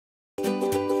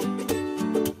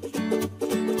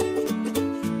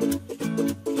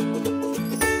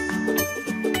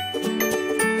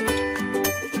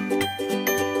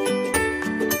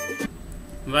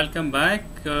Welcome back.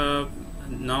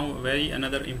 Now very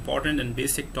another important and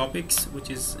basic topics which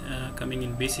is coming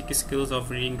in basic skills of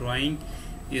reading drawing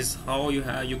is how you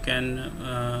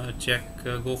can check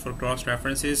go for cross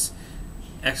references,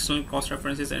 external cross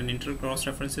references and internal cross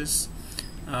references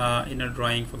in a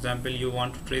drawing. For example, you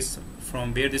want to trace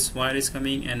from where this wire is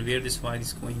coming and where this wire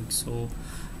is going, so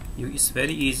it's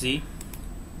very easy.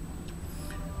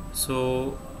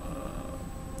 So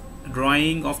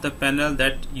drawing of the panel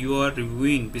that you are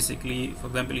reviewing, basically, for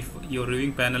example, if you're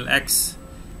reviewing panel X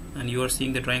and you are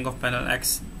seeing the drawing of panel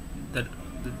X, that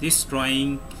this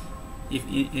drawing, if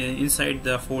inside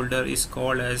the folder, is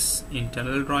called as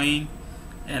internal drawing,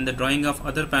 and the drawing of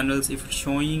other panels, if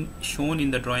shown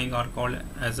in the drawing, are called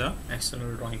as a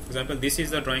external drawing. For example, this is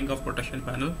the drawing of protection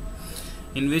panel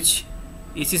in which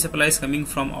AC supply is coming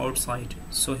from outside.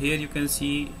 So here you can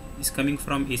see is coming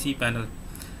from AC panel.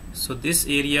 So this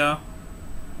area,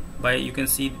 by you can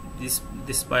see this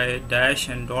by dash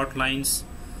and dot lines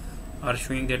are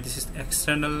showing that this is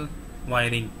external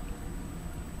wiring.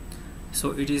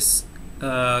 So it is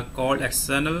called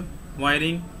external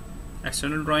wiring,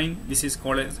 external drawing. This is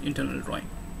called as internal drawing.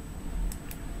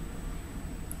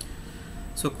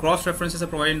 So cross references are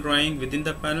provided in drawing within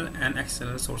the panel and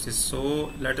external sources.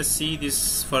 So let us see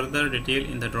this further detail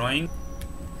in the drawing.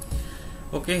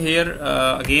 Okay, here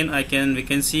again we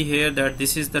can see here that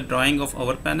this is the drawing of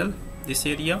our panel, this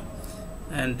area,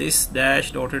 and this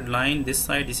dash dotted line this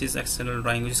side, this is external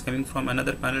drawing which is coming from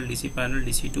another panel, DC panel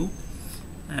DC2,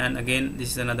 and again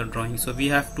this is another drawing. So we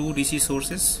have two DC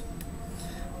sources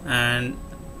and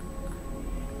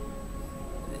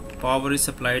power is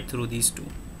supplied through these two.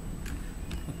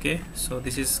 Okay, so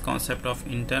this is concept of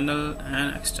internal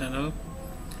and external.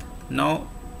 Now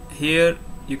here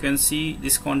you can see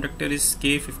this conductor is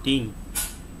K15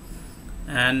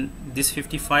 and this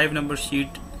 55 number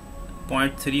sheet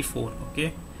 0.34.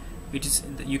 okay, it is,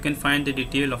 you can find the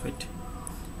detail of it.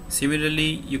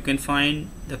 Similarly, you can find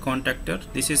the contactor.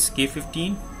 This is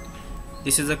K15.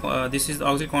 This is the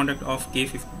auxiliary contact of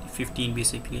K15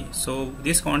 basically. So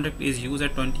this contact is used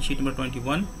at sheet number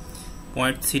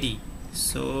 21.3.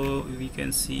 so we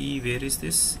can see where is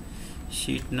this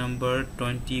sheet number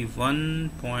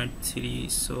 21.3.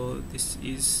 so this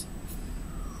is,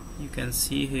 you can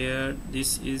see here,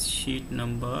 this is sheet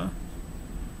number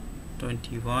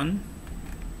 21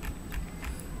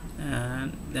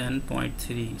 and then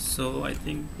 0.3. so I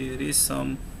think there is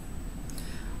some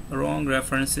wrong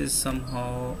references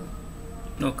somehow.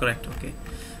 No, correct. Okay,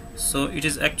 so it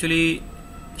is actually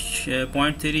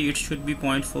 0.3, it should be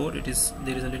 0.4. it is,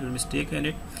 there is a little mistake in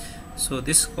it. So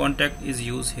this contact is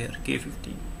used here,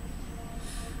 K15.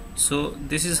 So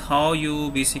this is how you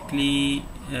basically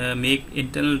make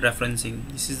internal referencing.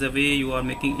 This is the way you are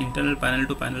making internal panel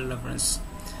to panel reference.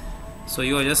 So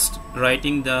you are just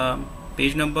writing the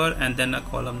page number and then a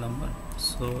column number.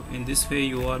 So in this way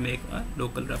you are make a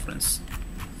local reference.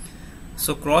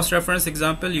 So cross reference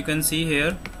example, you can see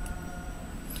here,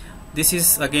 this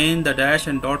is again the dash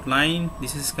and dot line.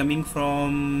 This is coming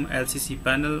from LCC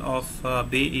panel of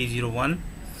Bay A01.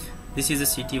 This is the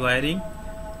CT wiring,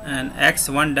 and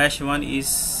X1-1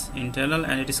 is internal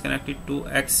and it is connected to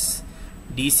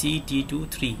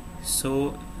XDC-T23.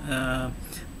 So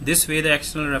this way the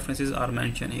external references are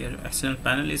mentioned here. External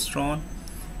panel is drawn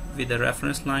with the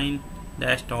reference line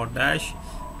dash dot dash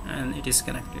and it is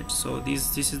connected. So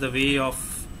this is the way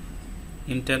of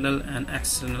internal and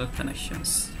external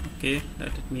connections. Okay,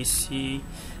 let me see.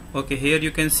 Okay, here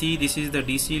you can see this is the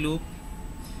DC loop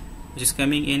which is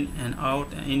coming in and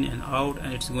out,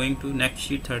 and it's going to next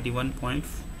sheet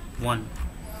 31.1.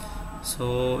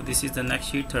 so this is the next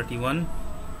sheet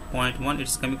 31.1.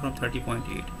 it's coming from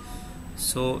 30.8.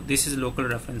 so this is local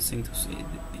referencing.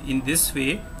 In this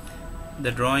way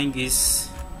the drawing is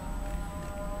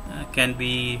can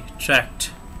be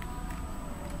tracked.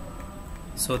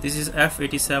 So this is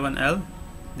F87L.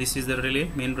 this is the relay,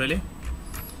 main relay.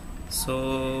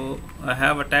 So I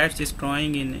have attached this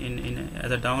drawing in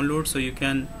as a download, so you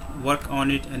can work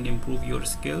on it and improve your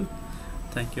skill.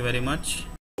 Thank you very much.